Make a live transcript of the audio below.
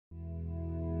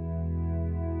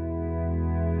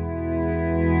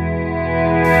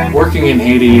working in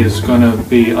Haiti is going to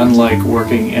be unlike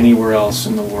working anywhere else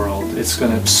in the world. It's going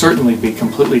to certainly be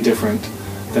completely different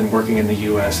than working in the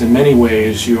U.S. In many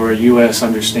ways, your U.S.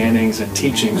 understandings and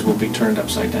teachings will be turned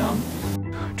upside down.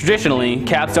 Traditionally,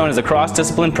 Capstone is a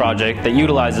cross-discipline project that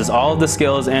utilizes all of the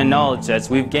skills and knowledge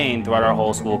sets we've gained throughout our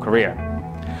whole school career.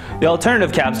 The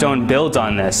alternative Capstone builds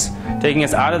on this, taking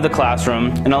us out of the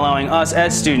classroom and allowing us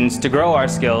as students to grow our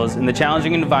skills in the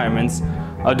challenging environments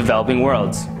of developing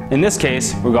worlds. In this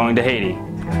case, we're going to Haiti.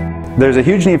 There's a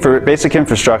huge need for basic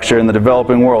infrastructure in the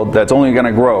developing world that's only going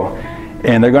to grow,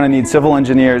 and they're going to need civil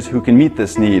engineers who can meet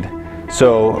this need.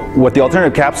 So what the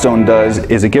alternative Capstone does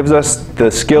is it gives us the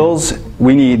skills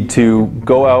we need to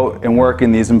go out and work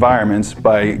in these environments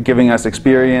by giving us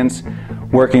experience,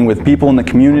 working with people in the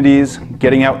communities,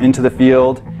 getting out into the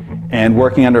field, and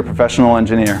working under a professional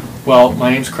engineer. Well,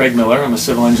 my name's Craig Miller. I'm a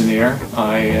civil engineer.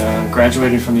 I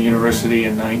graduated from the university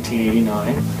in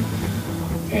 1989,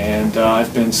 and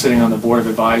I've been sitting on the board of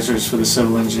advisors for the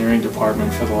civil engineering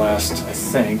department for the last, I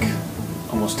think,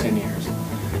 almost 10 years.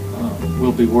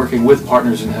 We'll be working with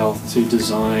Partners in Health to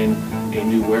design a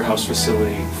new warehouse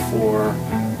facility for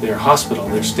their hospital,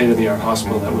 their state-of-the-art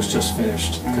hospital that was just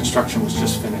finished. Construction was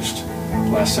just finished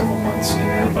the last several months in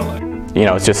Urbana. You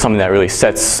know, it's just something that really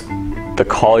sets the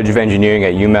College of Engineering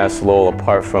at UMass Lowell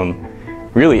apart from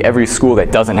really every school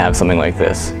that doesn't have something like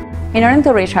this. In order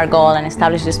to reach our goal and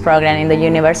establish this program in the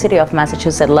University of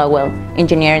Massachusetts Lowell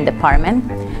Engineering Department,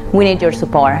 we need your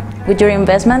support. With your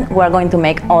investment, we are going to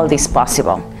make all this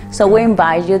possible. So we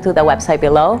invite you to the website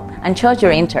below and show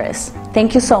your interest.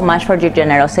 Thank you so much for your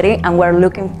generosity, and we're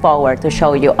looking forward to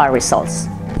show you our results.